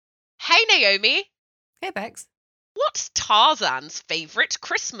Hey Naomi, Hey, Bex. what's Tarzan's favourite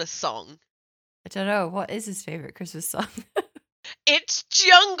Christmas song? I don't know. What is his favourite Christmas song? It's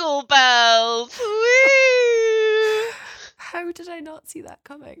Jungle Bells! Woo! How did I not see that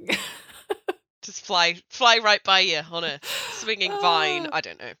coming? Just fly right by you on a swinging vine. I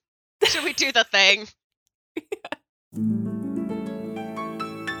don't know. Should we do the thing?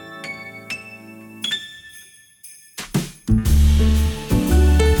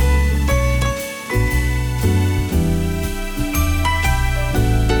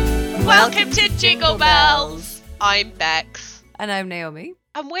 Welcome to Jingle Bells! I'm Bex. And I'm Naomi.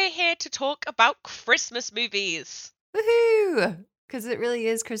 And we're here to talk about Christmas movies. Woohoo! Because it really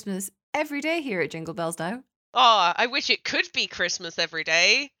is Christmas every day here at Jingle Bells now. Oh, I wish it could be Christmas every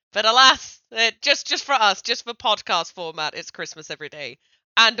day. But alas, just for us, just for podcast format, it's Christmas every day.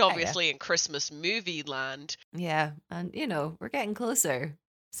 And obviously in Christmas movie land. Yeah, and we're getting closer.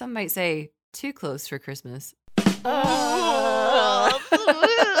 Some might say too close for Christmas.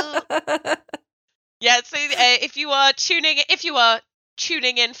 Yeah, so if you are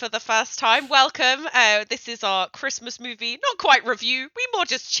tuning in for the first time, welcome. This is our Christmas movie, not quite review, we more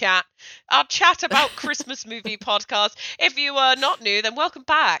just chat. Our chat about Christmas movie podcast. If you are not new, then welcome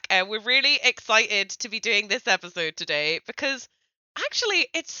back. We're really excited to be doing this episode today because actually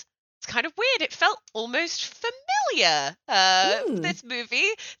it's kind of weird. It felt almost familiar, this movie.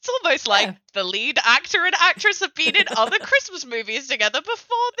 It's almost like the lead actor and actress have been in other Christmas movies together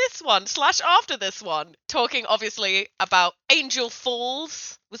before this one / after this one. Talking obviously about Angel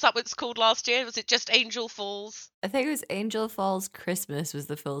Falls. Was that what it's called last year? Was it just Angel Falls? I think it was Angel Falls Christmas was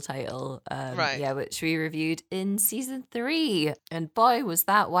the full title. Right. Yeah, which we reviewed in season 3. And boy, was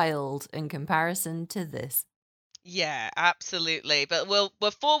that wild in comparison to this. Yeah, absolutely. But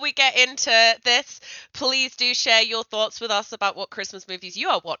before we get into this, please do share your thoughts with us about what Christmas movies you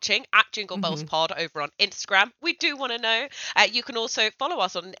are watching at Jingle Bells Pod over on Instagram. We do want to know. You can also follow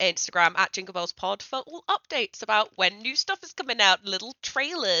us on Instagram at Jingle Bells Pod for all updates about when new stuff is coming out, little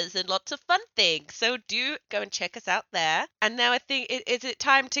trailers and lots of fun things. So do go and check us out there. And now I think is it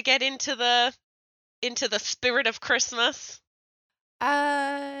time to get into the spirit of Christmas?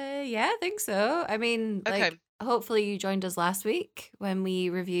 Yeah, I think so. I mean, Okay. Hopefully you joined us last week when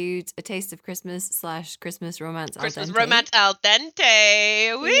we reviewed A Taste of Christmas / Christmas Romance al Christmas Dente. Romance al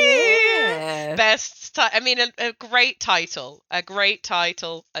Dente. Woo! Yeah. A great title. A great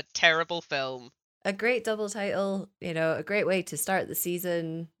title. A terrible film. A great double title, a great way to start the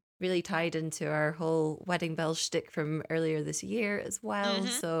season, really tied into our whole Wedding Bells shtick from earlier this year as well.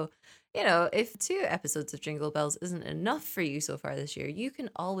 So, if 2 episodes of Jingle Bells isn't enough for you so far this year, you can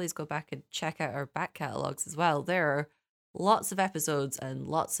always go back and check out our back catalogs as well. There are lots of episodes and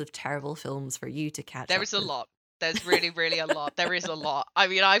lots of terrible films for you to catch up There is a with. lot. There's really, really a lot. There is a lot. I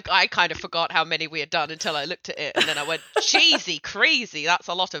mean, I kind of forgot how many we had done until I looked at it, and then I went, cheesy, crazy. That's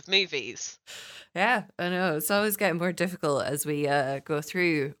a lot of movies. Yeah, I know. It's always getting more difficult as we go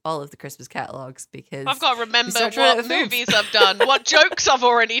through all of the Christmas catalogs because I've got to remember start running out what of films. movies I've done, what jokes I've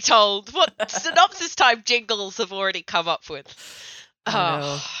already told, what synopsis type jingles I've already come up with.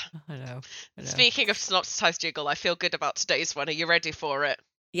 I know. Speaking of synopsis type jingle, I feel good about today's one. Are you ready for it?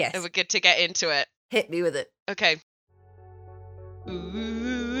 Yes. We're good to get into it. Hit me with it. Okay.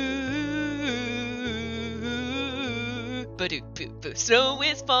 Ba-doo-boo-boo. Snow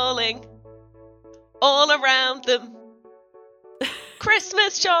is falling all around them.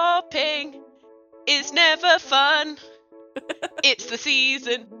 Christmas shopping is never fun. It's the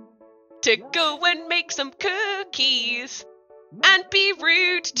season to go and make some cookies and be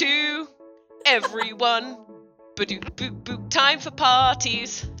rude to everyone. Ba-doo-boo-boo. Time for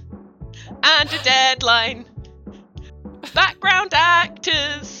parties and a deadline. Background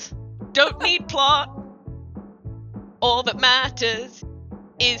actors don't need plot. All that matters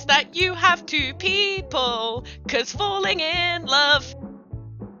is that you have 2 people, 'cause falling in love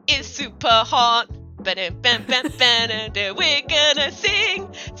is super hot. We're gonna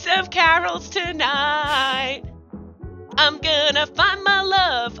sing some carols tonight. I'm gonna find my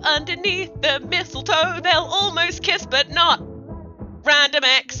love underneath the mistletoe. They'll almost kiss, but not. Random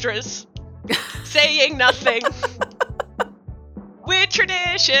extras saying nothing. Weird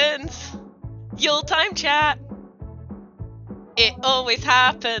traditions. Yuletime chat. It always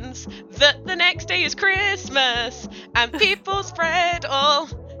happens that the next day is Christmas and people spread all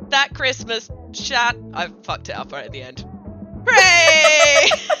that Christmas chat. I fucked it up right at the end. Hooray!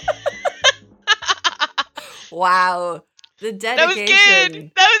 Wow. The dedication. That was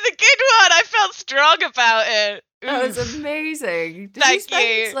good. That was a good one. I felt strong about it. That was amazing. Did Thank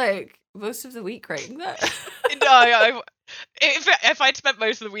you spend you. most of the week writing that? No, If I'd spent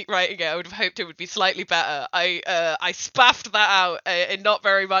most of the week writing it, I would have hoped it would be slightly better. I spaffed that out in not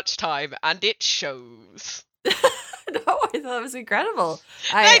very much time, and it shows. No, I thought it was incredible.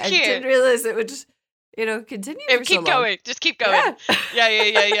 Thank I you. didn't realize it would just, continue for so Keep long. going. Just keep going.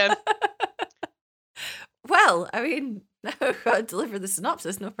 Yeah. Well, I mean, now I've got to deliver the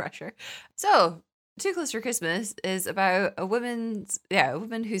synopsis, no pressure. So, Too Close for Christmas is about a woman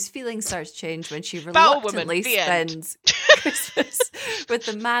whose feelings start to change when she reluctantly spends Christmas with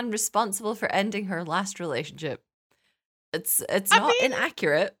the man responsible for ending her last relationship. It's not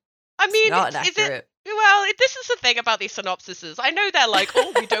inaccurate. I mean, it's not inaccurate. Well, this is the thing about these synopsises. I know they're like,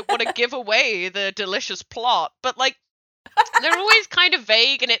 oh, we don't want to give away the delicious plot, but like, they're always kind of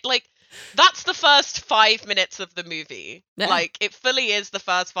vague, and it like, that's the first 5 minutes of the movie. Yeah. Like, it fully is the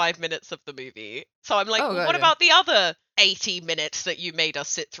first 5 minutes of the movie. So I'm like, what about the other 80 minutes that you made us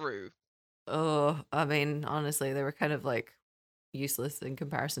sit through? Oh, I mean, honestly, they were kind of like useless in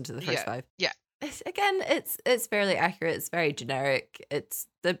comparison to the first 5. Yeah. It's fairly accurate. It's very generic. It's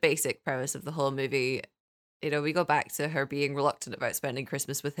the basic premise of the whole movie. We go back to her being reluctant about spending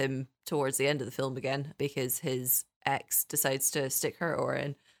Christmas with him towards the end of the film again because his ex decides to stick her oar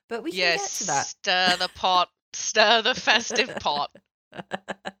in. But we can get to that. Stir the pot. Stir the festive pot.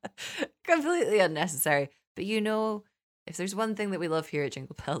 Completely unnecessary. But if there's one thing that we love here at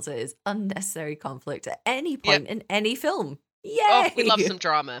Jingle Belles, it is unnecessary conflict at any point in any film. Yay! Oh, we love some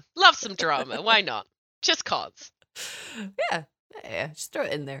drama. Love some drama. Why not? Just cause. Yeah, just throw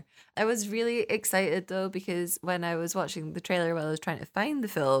it in there. I was really excited though because when I was watching the trailer while I was trying to find the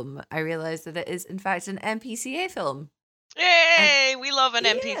film, I realized that it is in fact an MPCA film. Yay! We love an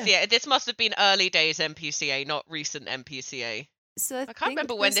MPCA. This must have been early days MPCA, not recent MPCA. So I can't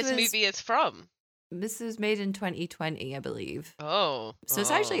remember when this movie is from. This was made in 2020, I believe. Oh. So it's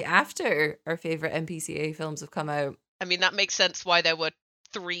actually after our favorite MPCA films have come out. I mean, that makes sense why there were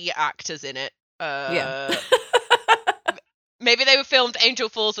 3 actors in it. Yeah. Maybe they were filmed Angel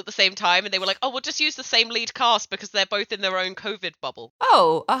Falls at the same time and they were like, oh, we'll just use the same lead cast because they're both in their own COVID bubble.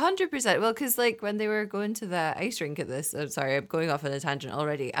 Oh, 100%. Well, because like when they were going to the ice rink at this, sorry, I'm going off on a tangent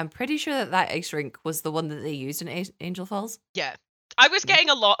already. I'm pretty sure that ice rink was the one that they used in Angel Falls. Yeah. I was getting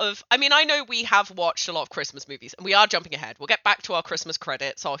a lot of, I mean, I know we have watched a lot of Christmas movies and we are jumping ahead. We'll get back to our Christmas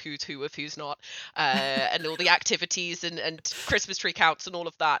credits, our who's who of who's not, and all the activities and Christmas tree counts and all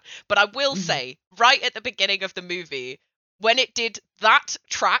of that. But I will say, right at the beginning of the movie, when it did that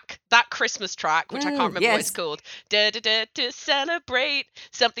track, that Christmas track, which I can't remember what it's called, to celebrate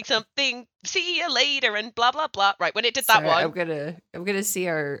something, see you later, and blah blah blah. Right, when it did that one, I'm gonna see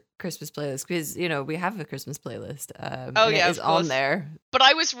our Christmas playlist because we have a Christmas playlist. It's on there. But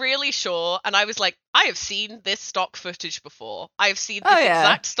I was really sure, and I was like, I have seen this stock footage before. I have seen this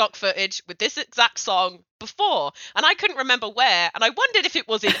exact stock footage with this exact song before, and I couldn't remember where, and I wondered if it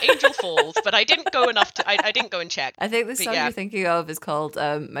was in Angel Falls, but I didn't go enough to. I didn't go and check. I think the song you're thinking of is called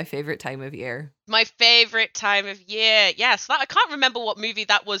 "My Favorite Time of Year." My favorite time of year. Yes, I can't remember what movie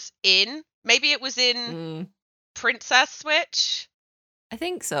that was in. Maybe it was in Princess Switch. I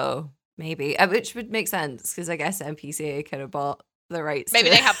think so. Maybe, which would make sense because I guess MPCA kind of bought the rights. Maybe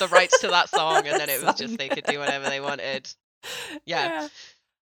they have the rights to that song, and then it was just they could do whatever they wanted. Yeah.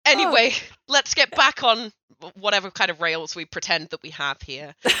 Anyway, let's get back on whatever kind of rails we pretend that we have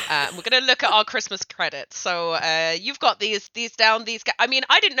here. We're going to look at our Christmas credits. So you've got these down. I mean,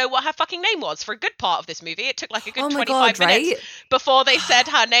 I didn't know what her fucking name was for a good part of this movie. It took like a good 25 minutes before they said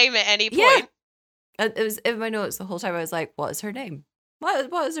her name at any point. Yeah. It was in my notes the whole time. I was like, what is her name?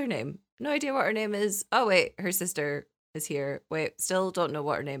 What is her name? No idea what her name is. Oh, wait, her sister is here. Wait, still don't know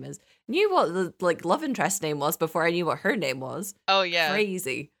what her name is. Knew what the love interest name was before I knew what her name was. Oh, yeah.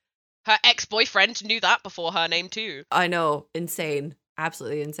 Crazy. Her ex-boyfriend knew that before her name, too. I know. Insane.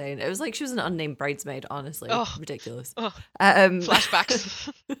 Absolutely insane. It was like she was an unnamed bridesmaid, honestly. Oh. Ridiculous. Oh.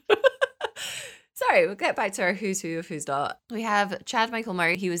 Flashbacks. Sorry, we'll get back to our who's who of who's not. We have Chad Michael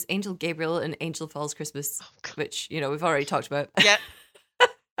Murray. He was Angel Gabriel in Angel Falls Christmas, which, we've already talked about. Yeah.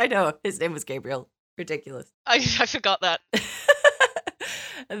 I know. His name was Gabriel. Ridiculous. I forgot that.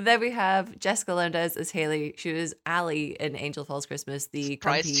 And then we have Jessica Lowndes as Haley. She was Allie in Angel Falls Christmas, the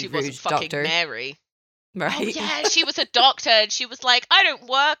grumpy, she rude wasn't fucking doctor. Mary. Right. Oh, yeah, she was a doctor, and she was like, I don't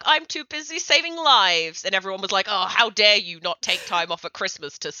work, I'm too busy saving lives. And everyone was like, oh, how dare you not take time off at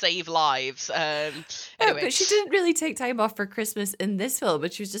Christmas to save lives. Anyway. But she didn't really take time off for Christmas in this film,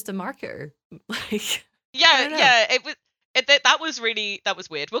 but she was just a marketer. That was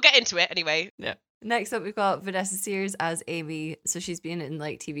weird. We'll get into it anyway. Yeah. Next up, we've got Vanessa Sears as Amy. So she's been in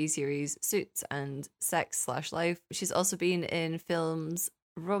TV series Suits and Sex/Life. She's also been in films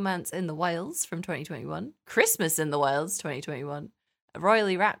Romance in the Wilds from 2021, Christmas in the Wilds 2021,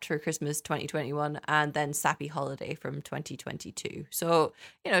 Royally Wrapped for Christmas 2021, and then Sappy Holiday from 2022. So,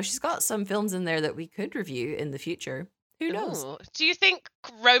 she's got some films in there that we could review in the future. Who knows? Ooh. Do you think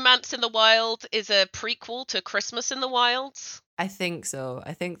Romance in the Wild is a prequel to Christmas in the Wilds? I think so.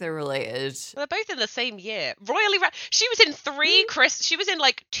 I think they're related. They're both in the same year. Royally Wrapped. She was in she was in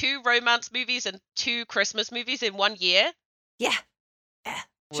like 2 romance movies and 2 Christmas movies in 1 year. Yeah.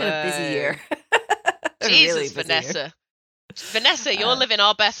 She had a busy year. Jesus, really busy Vanessa. year. Vanessa, you're living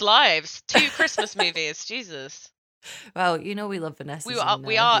our best lives. 2 Christmas movies. Jesus. Well, we love Vanessa.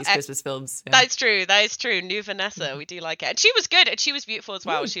 We are these Christmas films. Yeah. That is true. New Vanessa. We do like it. And she was good, and she was beautiful as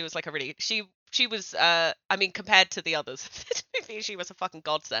well. She was like she was compared to the others of this movie, she was a fucking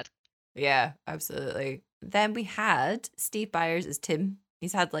godsend. Yeah, absolutely. Then we had Steve Byers as Tim.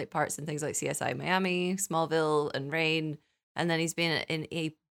 He's had like parts in things like CSI Miami, Smallville, and Rain, and then he's been in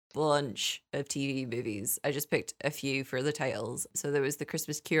a bunch of TV movies. I just picked a few for the titles. So there was The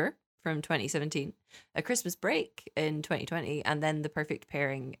Christmas Cure from 2017, A Christmas Break in 2020, and then The Perfect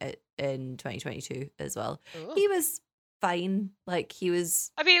Pairing in 2022 as well. Ooh. He was fine. Like, he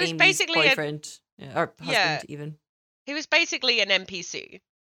was he was Amy's basically boyfriend or husband even. He was basically an NPC.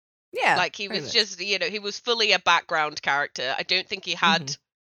 Yeah. Like, he was just, he was fully a background character. I don't think he had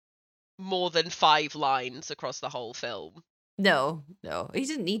more than 5 lines across the whole film. No. He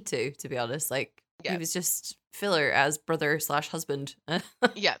didn't need to be honest. Like, he was just filler as brother/husband.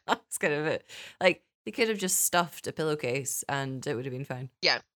 Yeah. That's kind of it. Like, they could have just stuffed a pillowcase and it would have been fine.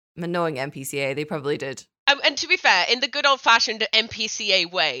 Yeah. And knowing MPCA, they probably did. And to be fair, in the good old-fashioned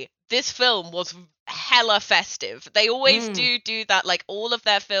MPCA way, this film was hella festive. They always do that. Like, all of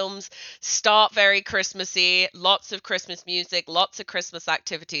their films start very Christmassy, lots of Christmas music, lots of Christmas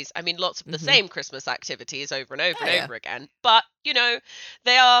activities. I mean, lots of the same Christmas activities over and over and over again. But,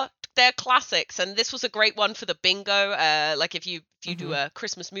 they're classics, and this was a great one for the bingo. Like, if you do a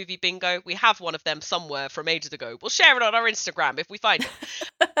Christmas movie bingo, we have one of them somewhere from ages ago. We'll share it on our Instagram if we find it.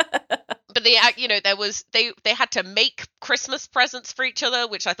 But they had to make Christmas presents for each other,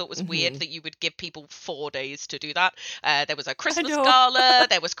 which I thought was weird that you would give people 4 days to do that. There was a Christmas gala,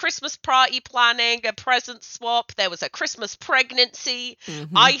 there was Christmas party planning, a present swap, there was a Christmas pregnancy,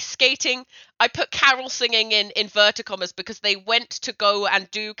 ice skating. I put carol singing in inverted commas because they went to go and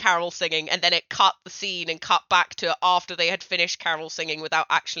do carol singing, and then it cut the scene and cut back to after they had finished carol singing without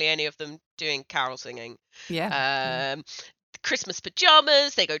actually any of them doing carol singing. Yeah. Christmas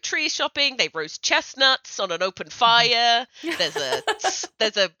pajamas, they go tree shopping, they roast chestnuts on an open fire.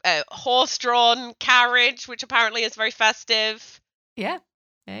 There's a horse-drawn carriage, which apparently is very festive. Yeah.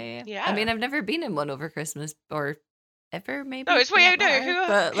 I mean, I've never been in one over Christmas or ever, maybe. No, it's weird. Who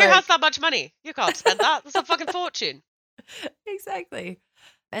has that much money? You can't spend that. That's a fucking fortune. Exactly.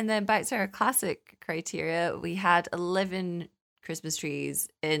 And then back to our classic criteria, we had 11 Christmas trees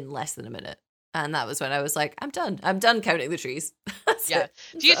in less than a minute. And that was when I was like, I'm done. I'm done counting the trees. Yeah.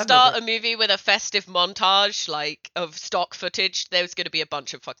 If you start a movie with a festive montage, like, of stock footage, there's going to be a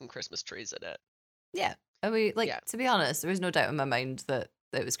bunch of fucking Christmas trees in it. Yeah. To be honest, there was no doubt in my mind that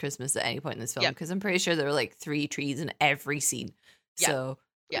it was Christmas at any point in this film, because I'm pretty sure there were like 3 trees in every scene. So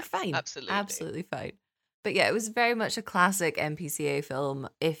we're fine. Absolutely fine. But yeah, it was very much a classic MPCA film.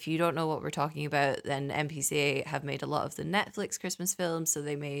 If you don't know what we're talking about, then MPCA have made a lot of the Netflix Christmas films. So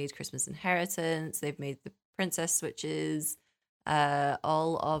they made Christmas Inheritance. They've made the Princess Switches.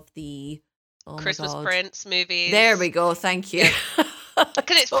 All of the Christmas Prince movies. There we go. Thank you.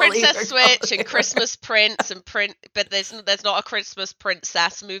 Because it's Princess Switch and Christmas Prince and but there's not a Christmas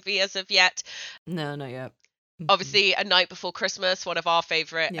Princess movie as of yet. No, not yet. Obviously, A Night Before Christmas, one of our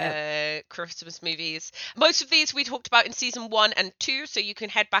favourite Christmas movies. Most of these we talked about in season 1 and 2, so you can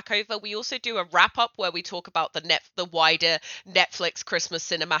head back over. We also do a wrap-up where we talk about the wider Netflix Christmas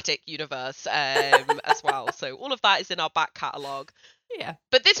cinematic universe as well. So all of that is in our back catalogue. Yeah.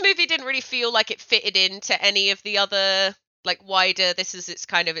 But this movie didn't really feel like it fitted into any of the other, like, wider, this is its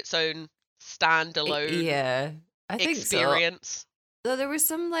kind of its own standalone I think experience. So. So there were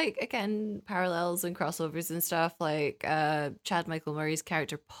some, like, again, parallels and crossovers and stuff. Like, Chad Michael Murray's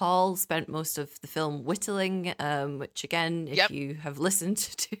character Paul spent most of the film whittling, which, again, if you have listened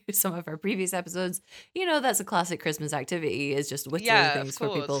to some of our previous episodes, that's a classic Christmas activity, is just whittling things for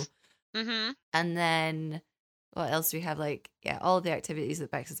people. Mm-hmm. And then what else do we have? Like, all of the activities that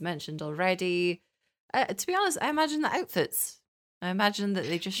Bex has mentioned already. To be honest, I imagine the outfits. I imagine that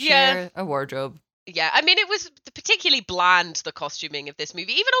they just share a wardrobe. Yeah, I mean, it was particularly bland, the costuming of this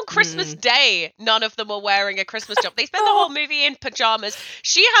movie. Even on Christmas Day, none of them were wearing a Christmas jumper. They spent the whole movie in pajamas.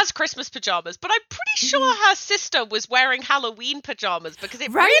 She has Christmas pajamas, but I'm pretty sure her sister was wearing Halloween pajamas because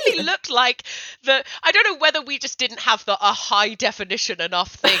it really looked like I don't know whether we just didn't have a high definition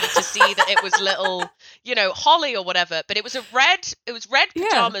enough thing to see that it was little, holly or whatever, but it was red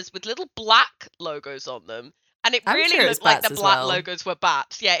pajamas with little black logos on them. And it really looked like the black logos were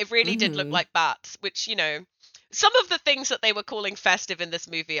bats. Yeah, it really did look like bats, which, some of the things that they were calling festive in this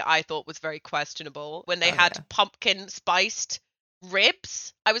movie I thought was very questionable. When they had pumpkin spiced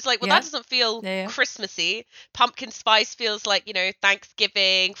ribs, I was like, well, that doesn't feel Christmassy. Pumpkin spice feels like,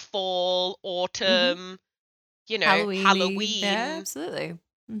 Thanksgiving, fall, autumn, Halloween. Yeah, absolutely.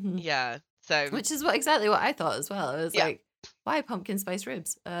 Yeah, so. Which is exactly what I thought as well. I was like, why pumpkin spice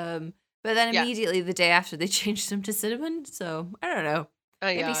ribs? But then immediately the day after they changed them to cinnamon. So I don't know.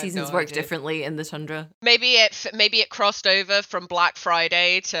 Maybe seasons work differently in the tundra. Maybe it crossed over from Black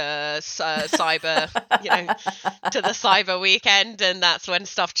Friday to Cyber, to the Cyber weekend, and that's when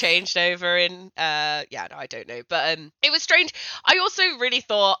stuff changed over. I don't know, but it was strange. I also really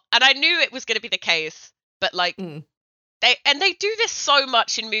thought, and I knew it was going to be the case, but like. They do this so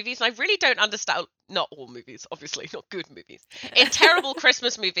much in movies, and I really don't understand. Not all movies, obviously, not good movies. In terrible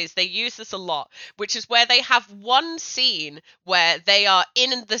Christmas movies, they use this a lot, which is where they have one scene where they are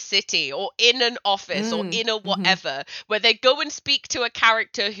in the city or in an office or in a whatever, where they go and speak to a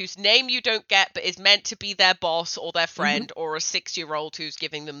character whose name you don't get but is meant to be their boss or their friend or a 6-year-old who's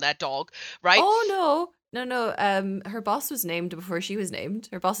giving them their dog, right? Oh, no. Her boss was named before she was named.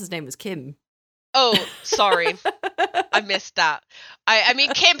 Her boss's name was Kim. Oh, sorry. I missed that. I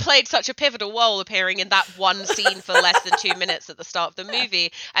mean, Kim played such a pivotal role appearing in that one scene for less than 2 minutes at the start of the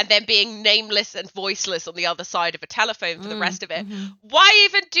movie and then being nameless and voiceless on the other side of a telephone for the rest of it. Why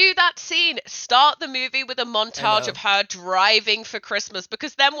even do that scene? Start the movie with a montage of her driving for Christmas,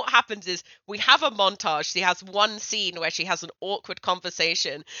 because then what happens is we have a montage. She has one scene where she has an awkward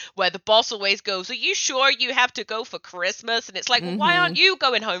conversation where the boss always goes, "Are you sure you have to go for Christmas?" And it's like, well, why aren't you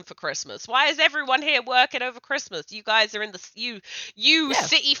going home for Christmas? Why is everyone here working over Christmas? You guys are in the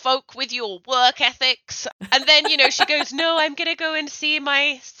city folk with your work ethics. And then she goes, "No, I'm gonna go and see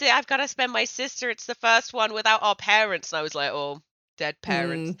I've got to spend my sister. It's the first one without our parents." And I was like, oh, dead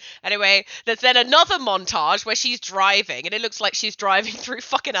parents. Anyway, there's then another montage where she's driving, and it looks like she's driving through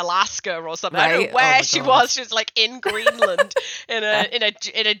fucking Alaska or something. I don't know where she was. She was like in Greenland in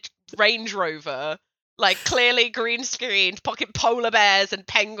a Range Rover. Like, clearly green screened, pocket polar bears and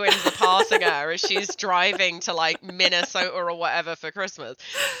penguins are passing her as she's driving to, like, Minnesota or whatever for Christmas.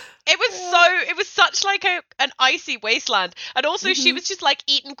 It was such, like, an icy wasteland. And also, she was just, like,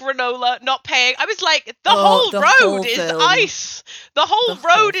 eating granola, not paying. I was like, the whole road is ice. The whole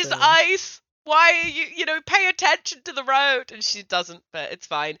road is ice. Why, pay attention to the road. And she doesn't, but it's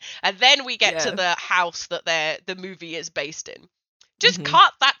fine. And then we get to the house that the movie is based in. Just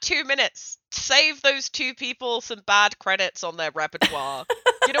cut that 2 minutes. Save those two people some bad credits on their repertoire.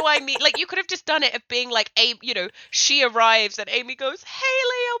 You know what I mean? Like, you could have just done it of being like, she arrives and Amy goes, "Haley,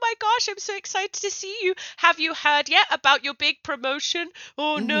 oh my gosh, I'm so excited to see you. Have you heard yet about your big promotion?"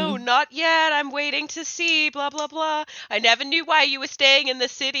 "Oh no, not yet. I'm waiting to see, blah, blah, blah. I never knew why you were staying in the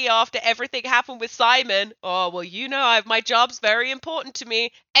city after everything happened with Simon." "Oh, well, my job's very important to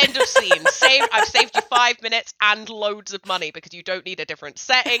me." End of scene. I've saved you 5 minutes and loads of money because you don't need a different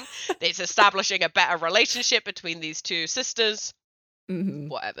setting. It's establishing a better relationship between these two sisters.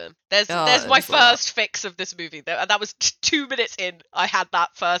 Whatever. There's my first fix of this movie. That was 2 minutes in. I had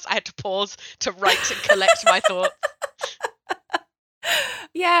that first. I had to pause to write and collect my thoughts.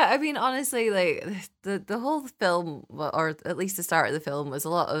 Yeah, I mean, honestly, like the whole film, or at least the start of the film, was a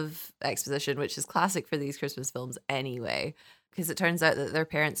lot of exposition, which is classic for these Christmas films anyway. Because it turns out that their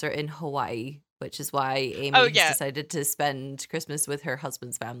parents are in Hawaii, which is why Amy has decided to spend Christmas with her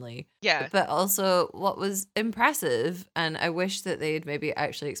husband's family. Yeah. But also, what was impressive, and I wish that they'd maybe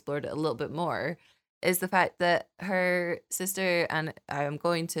actually explored it a little bit more, is the fact that her sister, and I'm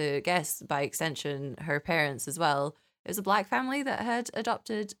going to guess by extension her parents as well, it was a black family that had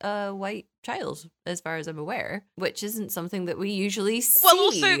adopted a white child, as far as I'm aware, which isn't something that we usually see. Well,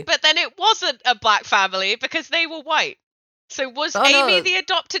 also, but then it wasn't a black family because they were white. So was Amy the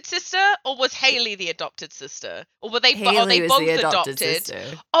adopted sister, or was Haley the adopted sister? Or were they, are they both adopted? Sister.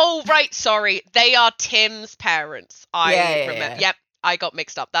 Oh, right, sorry. They are Tim's parents. I remember. Yeah. Yep, I got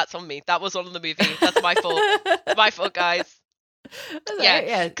mixed up. That's on me. That was on the movie. That's my fault. My fault, guys.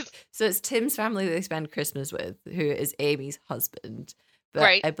 Yeah. So it's Tim's family that they spend Christmas with, who is Amy's husband.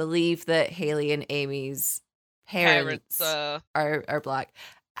 But I believe that Haley and Amy's parents are black.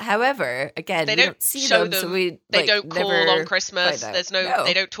 However, again, They we don't don't see show them, so them. we They like don't call on never Christmas. find out. They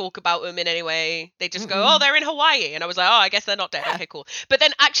No. don't talk about them in any way. They just go, Mm-mm. oh, they're in Hawaii. And I was like, oh, I guess they're not dead. Yeah. Okay, cool. But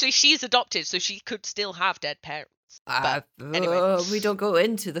then actually she's adopted, so she could still have dead parents. But anyway. We don't go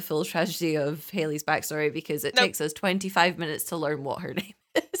into the full tragedy of Haley's backstory because it Nope. takes us 25 minutes to learn what her name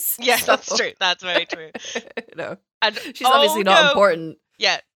is. Yes, that's true. That's very true. No. And She's obviously not important.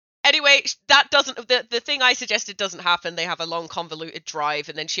 Yeah. Anyway, that doesn't the thing I suggested doesn't happen. They have a long convoluted drive,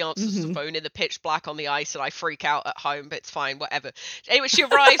 and then she answers the phone in the pitch black on the ice, and I freak out at home, but it's fine, whatever. Anyway, she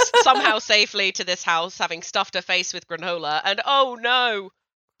arrives somehow safely to this house, having stuffed her face with granola, and oh no,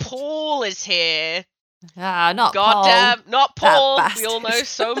 Paul is here. Not Goddamn, Paul. not Paul. That We all know bastard.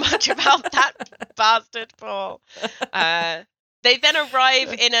 so much about that bastard Paul. They then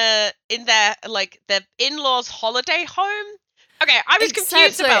arrive in their in-laws' holiday home. Okay, I was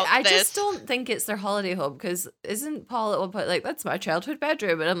confused about this. I just don't think it's their holiday home because isn't Paul at one point like, that's my childhood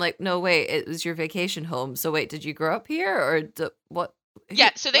bedroom? And I'm like, no, wait, it was your vacation home. So wait, did you grow up here or what? Yeah,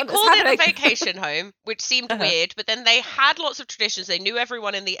 so they called it a vacation home, which seemed weird, but then they had lots of traditions. They knew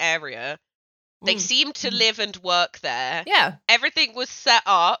everyone in the area. They seemed to live and work there. Yeah. Everything was set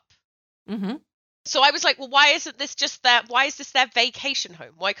up. Mm-hmm. So I was like, well, why is this their vacation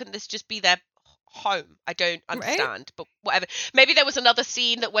home? Why couldn't this just be their home? I don't understand, right? But whatever. Maybe there was another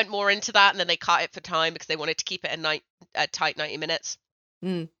scene that went more into that and then they cut it for time because they wanted to keep it a tight 90 minutes.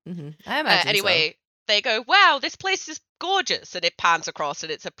 Mm-hmm. I imagine anyway, they go, wow, this place is gorgeous, and it pans across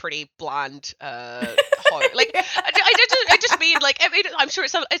and it's a pretty bland home. Like I just mean like I'm sure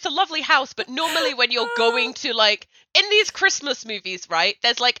it's a lovely house, but normally when you're going to like in these Christmas movies, right,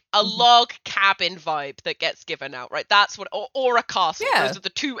 there's like a log cabin vibe that gets given out, right? That's what or a castle. Yeah. Those are the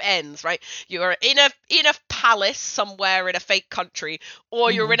two ends, right? You're in a palace somewhere in a fake country,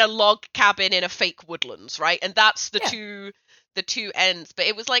 or you're in a log cabin in a fake woodlands, right? And that's the two ends. But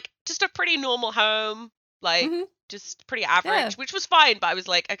it was like just a pretty normal home, like just pretty average, which was fine. But I was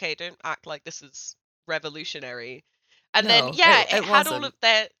like, okay, don't act like this is revolutionary. And then it had all of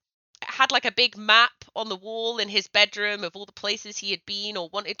their had like a big map on the wall in his bedroom of all the places he had been or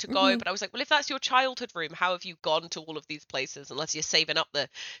wanted to go. But I was like, well, if that's your childhood room, how have you gone to all of these places unless you're saving up the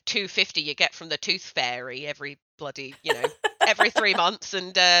 $250 you get from the tooth fairy every bloody every 3 months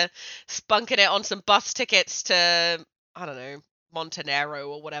and spunking it on some bus tickets to I don't know, Montenegro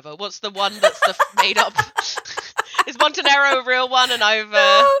or whatever. What's the one that's the made up? Is Montenegro a real one? And I've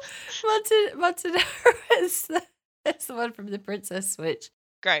Montenegro is the one from the Princess Switch.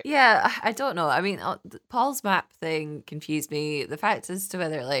 Great. Yeah, I don't know. I mean, Paul's map thing confused me. The fact as to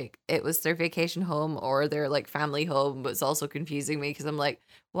whether like it was their vacation home or their like family home was also confusing me because I'm like,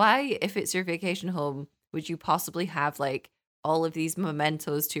 why, if it's your vacation home, would you possibly have like all of these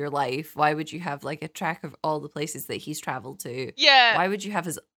mementos to your life? Why would you have like a track of all the places that he's traveled to? Yeah. Why would you have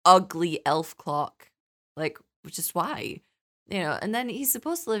his ugly elf clock? Like, just why? And then he's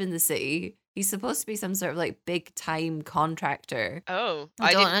supposed to live in the city. He's supposed to be some sort of like big time contractor. Oh,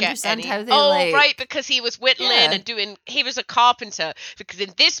 I don't didn't understand get how any. they right, because he was whittling and he was a carpenter. Because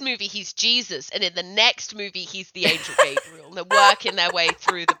in this movie he's Jesus, and in the next movie he's the angel Gabriel. And they're working their way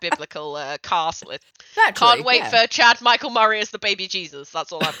through the biblical castle. Can't wait for Chad Michael Murray as the baby Jesus.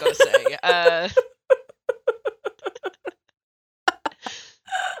 That's all I've got to say.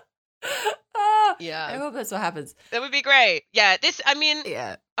 Yeah, I hope that's what happens. That would be great. Yeah,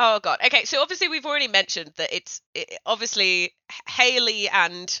 oh god. Okay, so obviously we've already mentioned that it's obviously Haley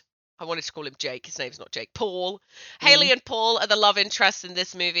and I wanted to call him Jake. His name's not Jake. Paul. Haley and Paul are the love interests in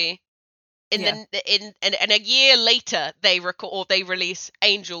this movie. And a year later they release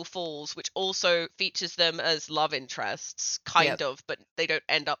Angel Falls, which also features them as love interests, kind of, but they don't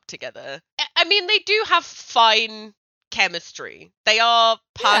end up together. I mean, they do have fine chemistry. They are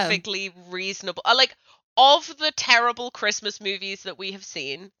perfectly reasonable. Like, of the terrible Christmas movies that we have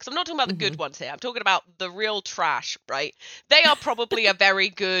seen, because I'm not talking about the good ones here, I'm talking about the real trash, right? They are probably a very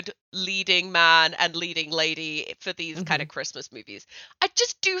good leading man and leading lady for these kind of Christmas movies. I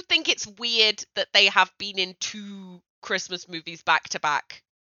just do think it's weird that they have been in 2 Christmas movies back to back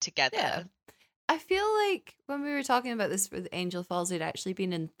together. Yeah. I feel like when we were talking about this with Angel Falls, they'd actually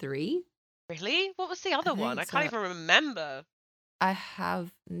been in 3. Really? What was the other one? I can't even remember. I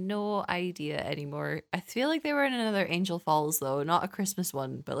have no idea anymore. I feel like they were in another Angel Falls, though. Not a Christmas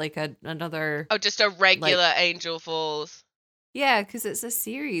one, but like another... Oh, just a regular Angel Falls. Yeah, because it's a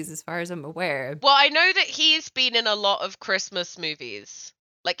series as far as I'm aware. Well, I know that he's been in a lot of Christmas movies.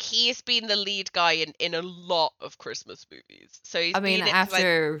 Like, he's been the lead guy in a lot of Christmas movies. So he's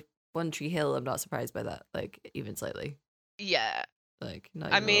after One Tree Hill, I'm not surprised by that, like, even slightly. Yeah. Like,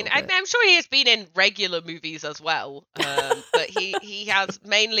 not I even a mean, little bit. I'm sure he has been in regular movies as well, but he has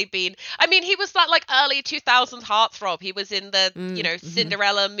mainly been. I mean, he was that like early 2000s heartthrob. He was in the Mm-hmm.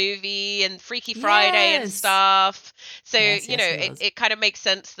 Cinderella movie and Freaky Friday and Yes. stuff. So Yes, yes, he it was. it kind of makes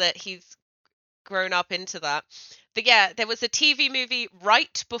sense that he's grown up into that. But yeah, there was a TV movie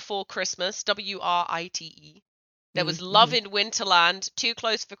right before Christmas, WRITE. There was Love Mm-hmm. in Winterland, Too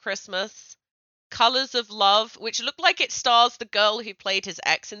Close for Christmas, Colors of Love, which looked like it stars the girl who played his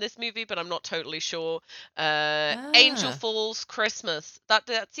ex in this movie, but I'm not totally sure. Angel Ah, Falls, Christmas. That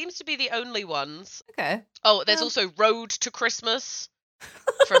seems to be the only ones. okay. Oh, there's Well, also Road to Christmas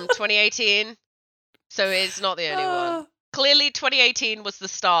from 2018. So it's not the only one. oh, Clearly 2018 was the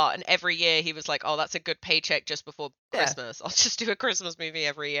start, and every year he was like, oh, that's a good paycheck just before yeah. Christmas. I'll just do a Christmas movie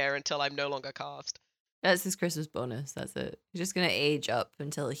every year until I'm no longer cast. That's his Christmas bonus. That's it. He's just going to age up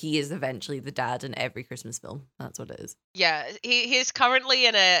until he is eventually the dad in every Christmas film. That's what it is. Yeah, he's currently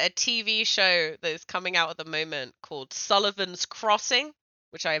in a TV show that is coming out at the moment called Sullivan's Crossing,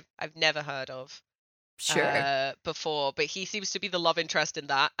 which I've never heard of Sure. before, but he seems to be the love interest in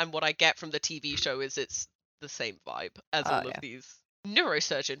that, and what I get from the TV show is it's the same vibe as Oh, all of yeah. these.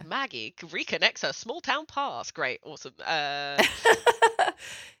 Neurosurgeon Maggie reconnects her small town past. Great, awesome.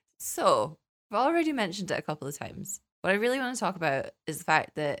 So, I've already mentioned it a couple of times. What I really want to talk about is the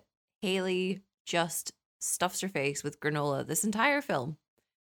fact that Haley just stuffs her face with granola this entire film.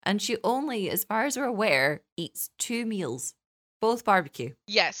 And she only, as far as we're aware, eats 2 meals, both barbecue.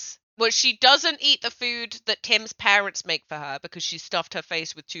 Yes. Well, she doesn't eat the food that Tim's parents make for her because she stuffed her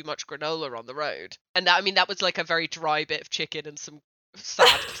face with too much granola on the road. And that was like a very dry bit of chicken and some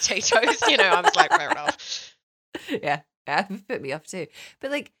sad potatoes. I was like, fair enough. Yeah, it put me off too.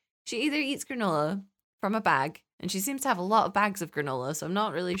 But like, she either eats granola from a bag, and she seems to have a lot of bags of granola, so I'm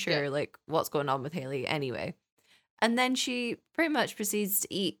not really sure like what's going on with Haley anyway. And then she pretty much proceeds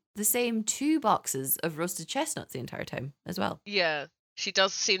to eat the same 2 boxes of roasted chestnuts the entire time as well. Yeah, she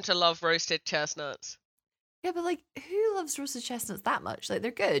does seem to love roasted chestnuts. Yeah, but like, who loves roasted chestnuts that much? Like,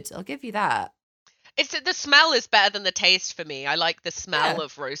 they're good. I'll give you that. It's the smell is better than the taste for me. I like the smell Yeah.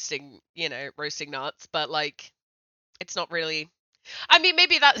 of roasting nuts, but like it's not really. I mean,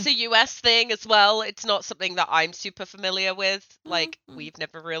 maybe that's a US thing as well. It's not something that I'm super familiar with. Like we've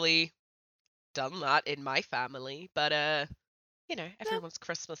never really done that in my family, but everyone's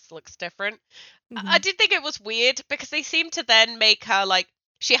Christmas looks different. I did think it was weird because they seemed to then make her like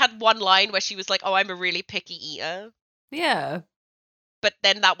she had one line where she was like, "Oh, I'm a really picky eater." Yeah. But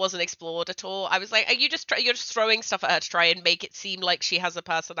then that wasn't explored at all. I was like, "Are you're just throwing stuff at her to try and make it seem like she has a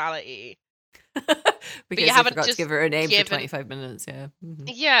personality?" Because you I haven't forgot to just give her a name for given 25 minutes. Yeah.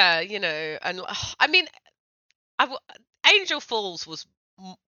 Yeah, and I mean, Angel Falls was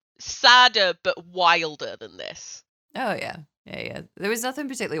sadder but wilder than this. Oh, yeah. Yeah. There was nothing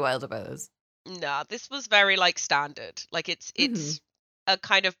particularly wild about this. Nah, this was very like standard. Like it's a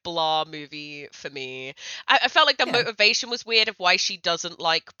kind of blah movie for me. I felt like the Yeah. motivation was weird of why she doesn't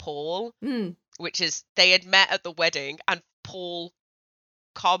like Paul, Mm. which is they had met at the wedding and Paul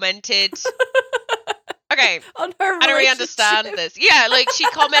commented. Okay, On her I don't really relationship. understand this. Yeah, like she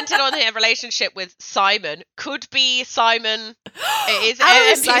commented on her relationship with Simon. Could be Simon. It is Our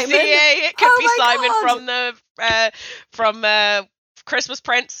MPCA. Simon? It could Oh be my Simon God. from Christmas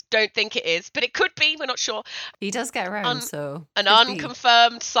Prince. Don't think it is, but it could be. We're not sure. He does get around, so An could be.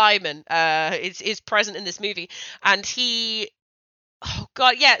 unconfirmed Simon is present in this movie, and he. Oh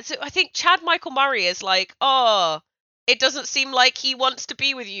God, yeah. So I think Chad Michael Murray is like, oh, it doesn't seem like he wants to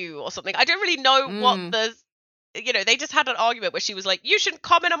be with you or something. I don't really know what they just had an argument where she was like, you shouldn't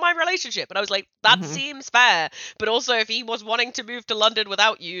comment on my relationship. And I was like, that seems fair. But also, if he was wanting to move to London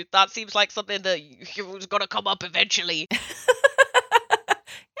without you, that seems like something that was going to come up eventually. Yeah,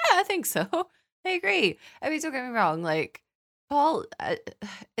 I think so. I agree. I mean, don't get me wrong. Like, Paul,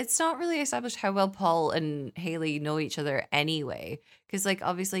 it's not really established how well Paul and Haley know each other anyway. Because, like,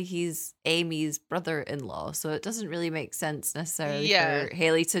 obviously he's Amy's brother-in-law. So it doesn't really make sense necessarily for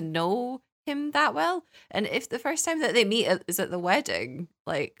Haley to know him that well. And if the first time that they meet is at the wedding,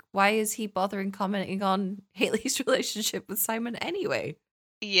 like, why is he bothering commenting on Haley's relationship with Simon anyway?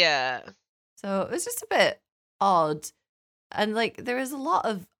 Yeah. So it was just a bit odd. And like there was a lot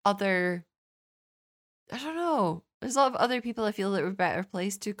of other, I don't know, there's a lot of other people I feel that were better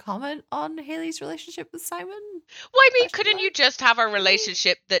placed to comment on Haley's relationship with Simon. Well, I mean, couldn't you just have a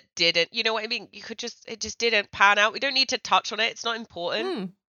relationship that didn't, you know what I mean? It just didn't pan out. We don't need to touch on it. It's not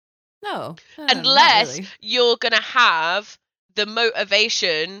important. No, unless really. You're going to have the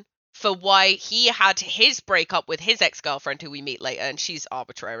motivation for why he had his breakup with his ex-girlfriend who we meet later, and she's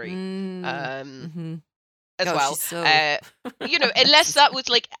arbitrary. as Oh, well. she's so Unless that was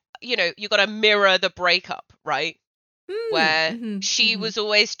like, you got to mirror the breakup, right? Where she was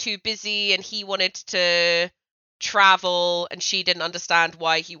always too busy and he wanted to travel and she didn't understand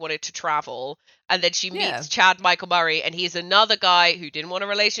why he wanted to travel. And then she meets Chad Michael Murray, and he's another guy who didn't want a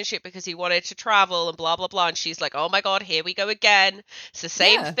relationship because he wanted to travel and blah, blah, blah. And she's like, oh my God, here we go again. It's the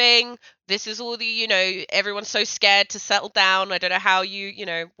same thing. This is all the, everyone's so scared to settle down. I don't know how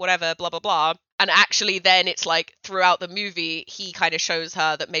whatever, blah, blah, blah. And actually then it's like throughout the movie, he kind of shows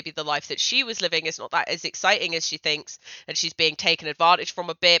her that maybe the life that she was living is not that as exciting as she thinks. And she's being taken advantage from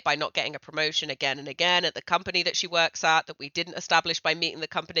a bit by not getting a promotion again and again at the company that she works at, that we didn't establish by meeting the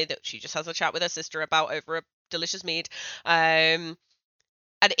company that she just has a chat with her sister about over a delicious mead. And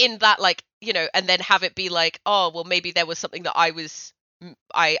in that, like, and then have it be like, oh, well, maybe there was something that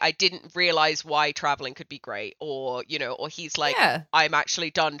I didn't realize why traveling could be great, or or he's like, I'm actually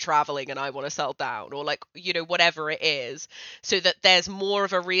done traveling and I want to settle down, or like, whatever it is, so that there's more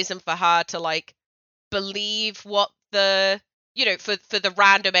of a reason for her to like believe what the for the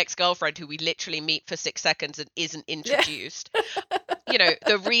random ex-girlfriend who we literally meet for 6 seconds and isn't introduced.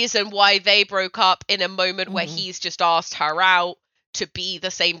 The reason why they broke up in a moment where he's just asked her out, to be the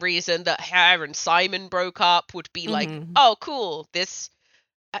same reason that her and Simon broke up would be like, oh, cool, this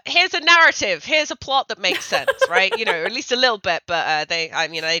here's a narrative, here's a plot that makes sense, right? At least a little bit. But they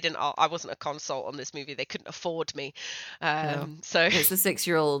didn't. I wasn't a consult on this movie. They couldn't afford me. So it's the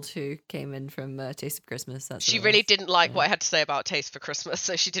 6-year-old who came in from Taste of Christmas. She really didn't like what I had to say about Taste for Christmas,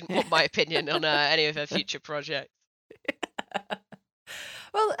 so she didn't want my opinion on any of her future projects.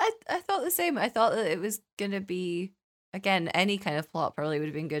 Well, I thought the same. I thought that it was going to be, again, any kind of plot probably would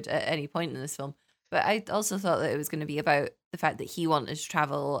have been good at any point in this film. But I also thought that it was going to be about the fact that he wanted to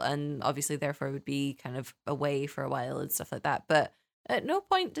travel and obviously therefore would be kind of away for a while and stuff like that. But at no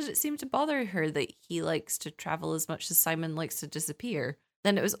point did it seem to bother her that he likes to travel as much as Simon likes to disappear.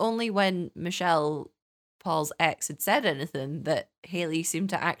 Then it was only when Michelle, Paul's ex, had said anything that Haley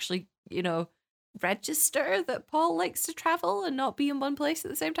seemed to actually, register that Paul likes to travel and not be in one place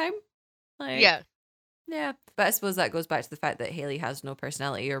at the same time. Yeah, but I suppose that goes back to the fact that Haley has no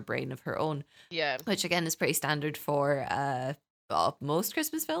personality or brain of her own. Yeah. Which, again, is pretty standard for most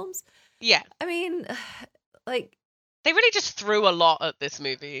Christmas films. Yeah. I mean, like... They really just threw a lot at this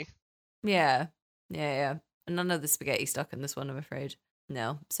movie. Yeah. And none of the spaghetti stuck in this one, I'm afraid.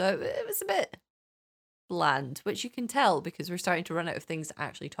 No. So it was a bit bland, which you can tell because we're starting to run out of things to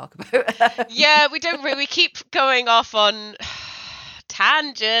actually talk about. Yeah, we keep going off on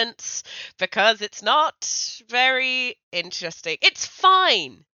tangents because it's not very interesting. It's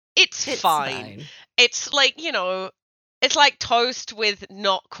fine. It's fine. It's like, it's like toast with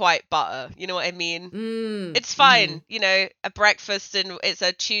not quite butter. You know what I mean? It's fine. A breakfast, and it's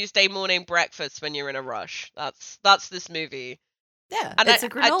a Tuesday morning breakfast when you're in a rush. That's this movie. Yeah, and it's a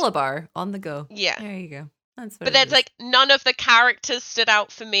granola bar on the go. Yeah. There you go. That's what but there's like none of the characters stood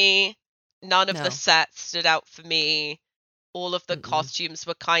out for me. None of the sets stood out for me. All of the costumes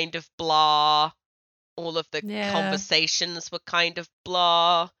were kind of blah. All of the conversations were kind of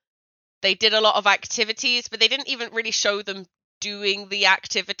blah. They did a lot of activities, but they didn't even really show them doing the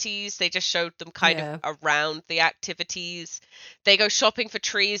activities. They just showed them kind of around the activities. They go shopping for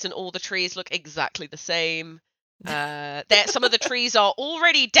trees and all the trees look exactly the same. Some of the trees are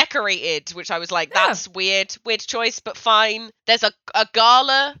already decorated, which I was like, that's weird choice, but fine. There's a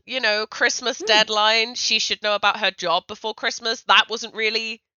gala, Christmas deadline. She should know about her job before Christmas. That wasn't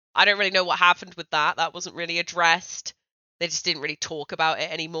really, I don't really know what happened with that. That wasn't really addressed. They just didn't really talk about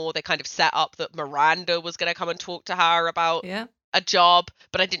it anymore. They kind of set up that Miranda was going to come and talk to her about a job,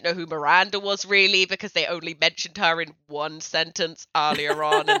 but I didn't know who Miranda was really because they only mentioned her in one sentence earlier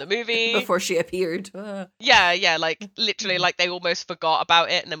on in the movie. Before she appeared. Yeah, like literally like they almost forgot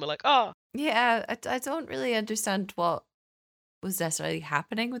about it and then we're like, oh. Yeah, I don't really understand what was necessarily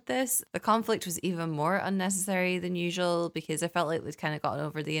happening with this. The conflict was even more unnecessary than usual because I felt like we'd kind of gotten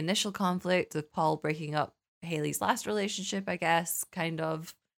over the initial conflict of Paul breaking up Haley's last relationship, I guess, kind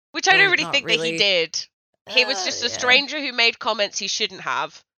of. Which I don't really think that he did. He was just a stranger who made comments he shouldn't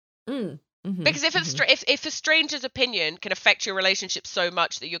have. Because if a stranger's opinion can affect your relationship so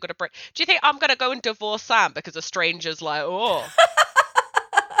much that you're going to break... Do you think I'm going to go and divorce Sam because a stranger's like, oh,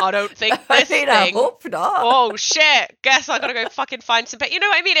 I don't think this thing... I hope not. Oh, shit. Guess I got to go fucking find some... You know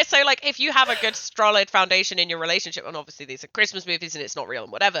what I mean? It's so like, if you have a good solid foundation in your relationship, and obviously these are Christmas movies and it's not real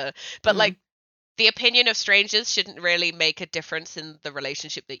and whatever, but like, the opinion of strangers shouldn't really make a difference in the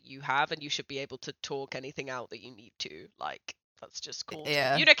relationship that you have, and you should be able to talk anything out that you need to. Like, that's just called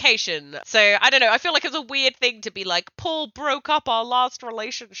communication. So, I don't know. I feel like it's a weird thing to be like, Paul broke up our last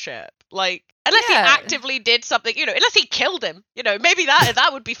relationship. Like, Unless he Yeah. actively did something, unless he killed him, maybe that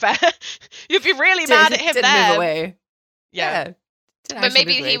would be fair. You'd be really mad at him Didn't there. move away. Yeah. Didn't But actually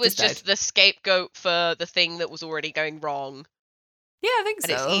maybe move away, he was just just the scapegoat for the thing that was already going wrong. died. Yeah, I think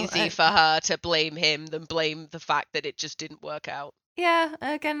And so. it's easy for her to blame him than blame the fact that it just didn't work out. Yeah,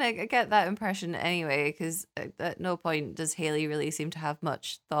 again, I get that impression anyway, because at no point does Haley really seem to have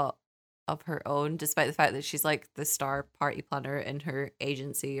much thought of her own, despite the fact that she's like the star party planner in her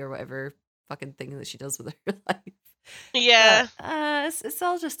agency or whatever fucking thing that she does with her life. Yeah. But, it's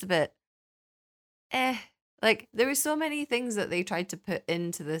all just a bit like there were so many things that they tried to put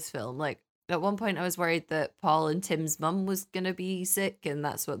into this film. Like at one point I was worried that Paul and Tim's mum was gonna be sick and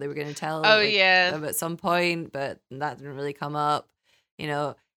that's what they were gonna tell them at some point, but that didn't really come up.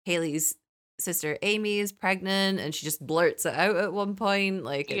 Haley's sister Amy is pregnant and she just blurts it out at one point.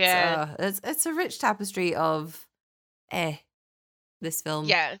 Like it's a rich tapestry of this film.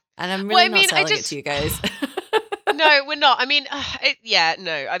 Yeah. And I'm really not selling it to you guys. No, we're not. I mean,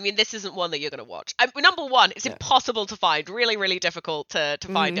 no. I mean, this isn't one that you're going to watch. Number one, it's impossible to find. Really, really difficult to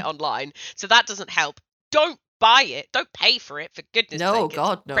find it online. So that doesn't help. Don't buy it. Don't pay for it, for goodness sake. No,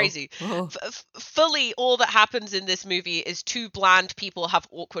 God, no. Crazy. Oh. Fully, all that happens in this movie is two bland people have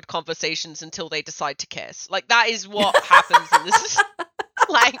awkward conversations until they decide to kiss. Like, that is what happens in this.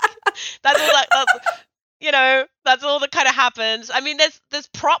 Like, that's all that's all that kind of happens. I mean, there's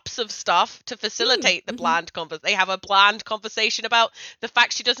props of stuff to facilitate the bland conversation. They have a bland conversation about the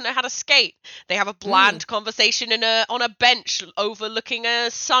fact she doesn't know how to skate. They have a bland conversation on a bench overlooking a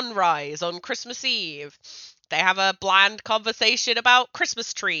sunrise on Christmas Eve. They have a bland conversation about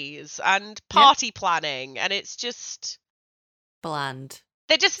Christmas trees and party planning, and it's just bland.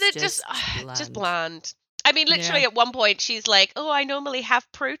 They're just bland. I mean, literally at one point she's like, "Oh, I normally have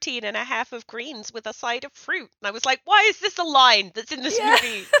protein and a half of greens with a side of fruit." And I was like, "Why is this a line that's in this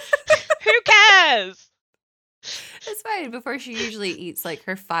movie? Who cares?" It's fine. Before she usually eats like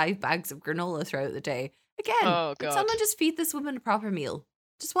her 5 bags of granola throughout the day. Again, could someone just feed this woman a proper meal?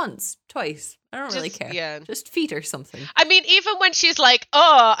 Just once, twice. I don't really care. Yeah. Just feed her something. I mean, even when she's like,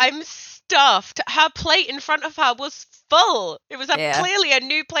 "Oh, I'm stuffed," her plate in front of her was full. It was clearly a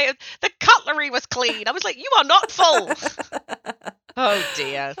new plate. The cutlery was clean. I was like, "You are not full." Oh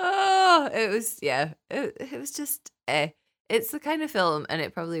dear. Oh, it was It was just It's the kind of film, and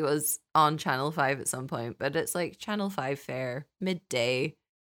it probably was on Channel 5 at some point, but it's like Channel 5 fare, midday.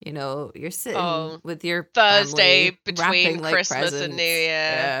 You're sitting with your Thursday family, between wrapping, Christmas and New Year.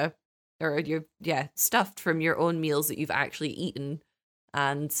 Yeah. Or you're stuffed from your own meals that you've actually eaten.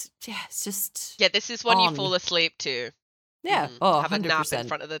 And it's just this is one you fall asleep to. Yeah. Have 100%. a nap in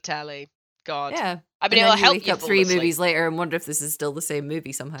front of the telly. God. Yeah. I mean, it'll help wake up fall 3 asleep. movies later and wonder if this is still the same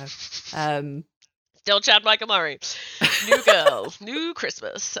movie somehow. Still Chad Michael Murray. New girl. New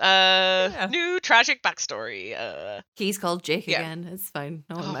Christmas. New tragic backstory. He's called Jake again. It's fine.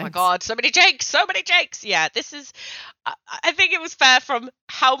 No one minds. My God. So many Jakes. Yeah, this is... I think it was fair from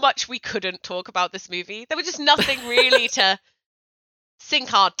how much we couldn't talk about this movie. There was just nothing really to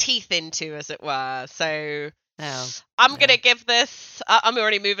sink our teeth into, as it were. So... I'm going to give this... I'm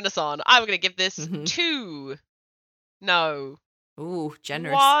already moving us on. I'm going to give this 2. No. Ooh,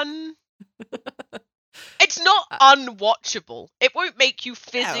 generous. 1... It's not unwatchable. It won't make you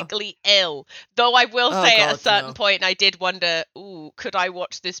physically ill. Though I will say at a certain point, I did wonder, could I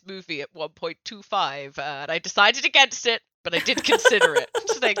watch this movie at 1.25? And I decided against it, but I did consider it.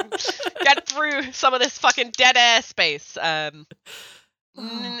 Just like, get through some of this fucking dead air space. 1.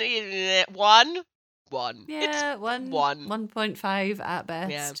 Yeah, 1.5 at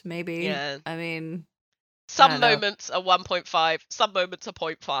best, maybe. Yeah. I mean... Some moments are 1.5, some moments are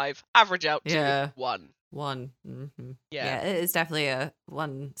 0.5, average out to 1. 1. Mm-hmm. Yeah, it is definitely a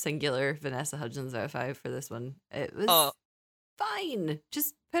 1 singular Vanessa Hudgens out of 5 for this one. It was fine.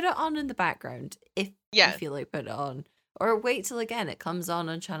 Just put it on in the background if you feel like put it on. Or wait till again it comes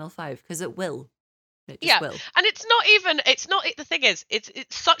on Channel 5, because it will. It just will. And the thing is,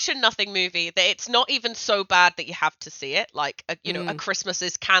 it's such a nothing movie that it's not even so bad that you have to see it. Like, a Christmas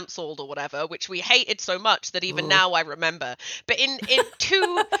is cancelled or whatever, which we hated so much that even now I remember. But in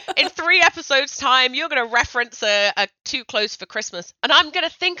 3 episodes time, you're going to reference a Too Close for Christmas. And I'm going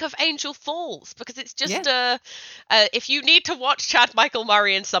to think of Angel Falls, because it's just if you need to watch Chad Michael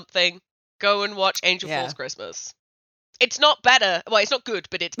Murray in something, go and watch Angel Falls Christmas. It's not better. Well, it's not good,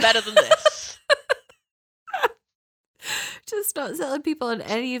 but it's better than this. Just not selling people on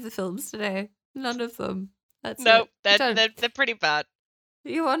any of the films today. None of them. They're pretty bad.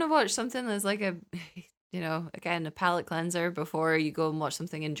 You want to watch something that's like a palate cleanser before you go and watch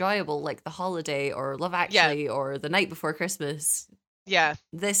something enjoyable like The Holiday or Love Actually or The Night Before Christmas. Yeah.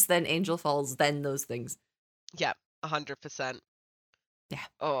 This, then Angel Falls, then those things. Yeah, 100%. Yeah.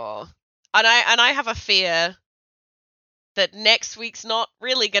 Oh. And I have a fear that next week's not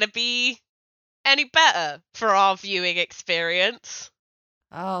really going to be any better for our viewing experience.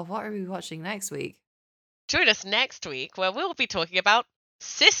 Oh, what are we watching next week? Join us next week where we'll be talking about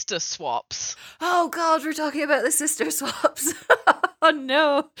sister swaps. Oh God, we're talking about the sister swaps. Oh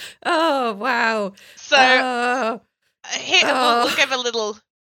no. Oh wow. So we'll give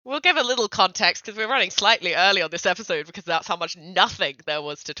a little context because we're running slightly early on this episode because that's how much nothing there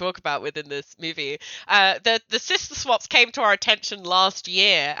was to talk about within this movie. The sister swaps came to our attention last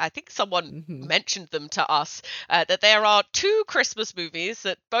year. I think someone mentioned them to us, that there are 2 Christmas movies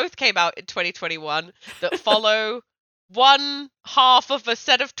that both came out in 2021 that follow one half of a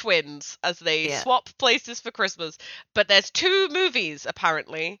set of twins as they swap places for Christmas. But there's 2 movies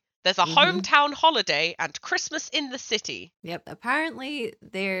apparently. There's a Hometown Holiday and Christmas in the City. Yep, apparently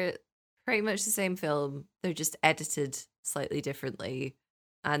they're pretty much the same film. They're just edited slightly differently.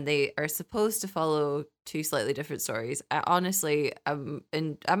 And they are supposed to follow 2 slightly different stories. I'm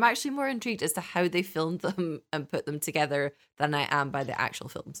actually more intrigued as to how they filmed them and put them together than I am by the actual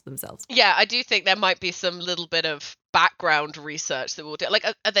films themselves. Yeah, I do think there might be some little bit of background research that we'll do. Like,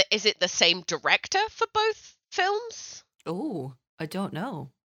 is it the same director for both films? Oh, I don't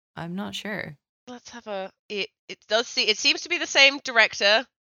know. I'm not sure. Let's have it seems to be the same director.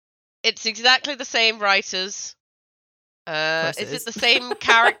 It's exactly the same writers. Is it the same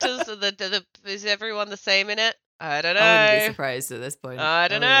characters? Is everyone the same in it? I don't know. I wouldn't be surprised at this point. I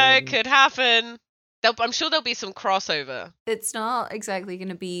don't know. It could happen. I'm sure there'll be some crossover. It's not exactly going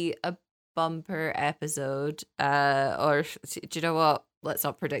to be a bumper episode. Or do you know what? Let's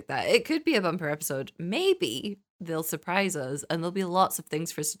not predict that. It could be a bumper episode. Maybe they'll surprise us and there'll be lots of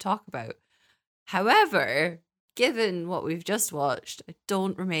things for us to talk about. However, given what we've just watched, I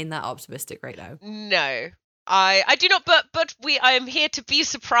don't remain that optimistic right now. No. I do not, but I am here to be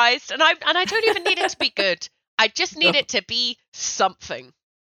surprised, and I don't even need it to be good. I just need it to be something.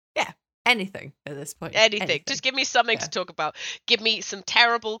 Yeah, anything at this point. Anything. Just give me something to talk about. Give me some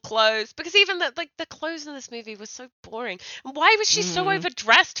terrible clothes, because even the clothes in this movie was so boring. And why was she so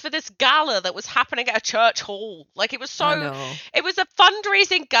overdressed for this gala that was happening at a church hall? Like, it was it was a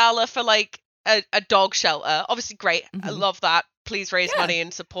fundraising gala for like a dog shelter. Obviously great. I love that. Please raise money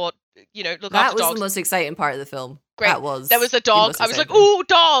and support, look after dogs. That was the most exciting part of the film. Great. There was a dog. I was like, ooh,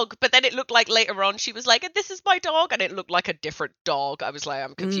 dog. But then it looked like later on she was like, this is my dog. And it looked like a different dog. I was like,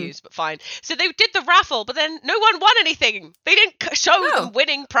 I'm confused, but fine. So they did the raffle, but then no one won anything. They didn't show them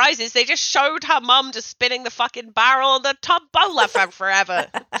winning prizes. They just showed her mum just spinning the fucking barrel of the tombola for forever.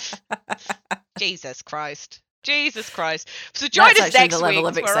 Jesus Christ. So join us next week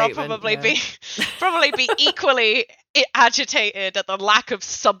where I'll probably be equally agitated at the lack of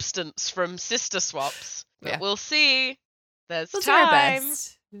substance from sister swaps. But we'll see. We'll time. Do our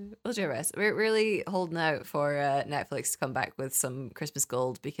best. We'll do our best. We're really holding out for Netflix to come back with some Christmas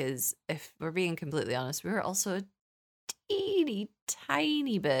gold, because if we're being completely honest, we were also a teeny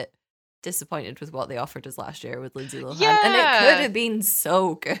tiny bit disappointed with what they offered us last year with Lindsay Lohan. Yeah. And it could have been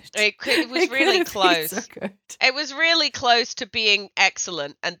so good. It was really close. So good. It was really close to being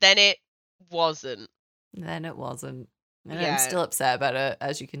excellent, and then it wasn't. And I'm still upset about it,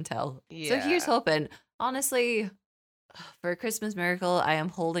 as you can tell. So here's hoping. Honestly, for a Christmas miracle, I am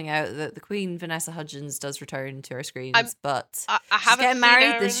holding out that the Queen, Vanessa Hudgens, does return to our screens, but I she's haven't getting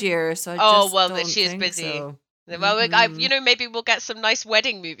married this year, so she is busy. So. Well, maybe we'll get some nice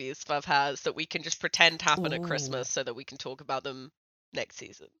wedding movies of hers that we can just pretend happen at Christmas so that we can talk about them next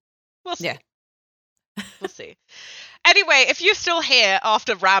season. We'll see. We'll see. Anyway, if you're still here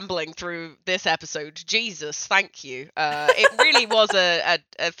after rambling through this episode, Jesus, thank you. It really was a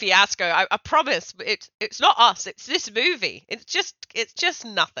fiasco. I promise it's not us. It's this movie. It's just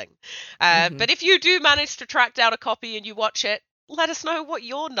nothing. But if you do manage to track down a copy and you watch it, let us know what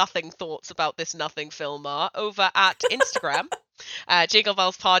your nothing thoughts about this nothing film are over at Instagram. Jingle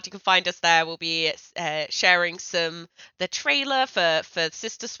Belles Pod, you can find us there. We'll be sharing the trailer for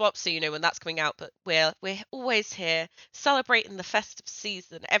Sister Swap, so you know when that's coming out. But we're always here celebrating the festive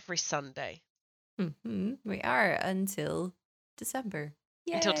season every Sunday. We are until December.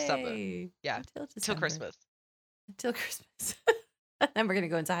 Yay. Until December. Yeah. Until Christmas. Until Christmas. And then we're going to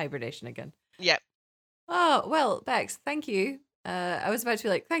go into hibernation again. Yep. Oh, well, Bex, thank you. I was about to be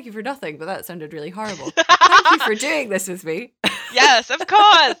like, thank you for nothing, but that sounded really horrible. Thank you for doing this with me. Yes, of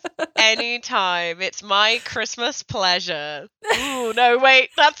course. Anytime. It's my Christmas pleasure. Ooh, no, wait,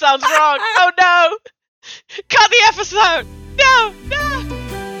 that sounds wrong. Oh, no. Cut the episode. No.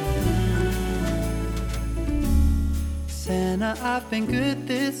 Hannah, I've been good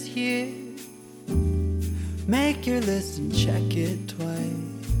this year. Make your list and check it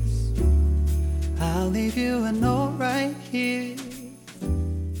twice. I'll leave you a note right here.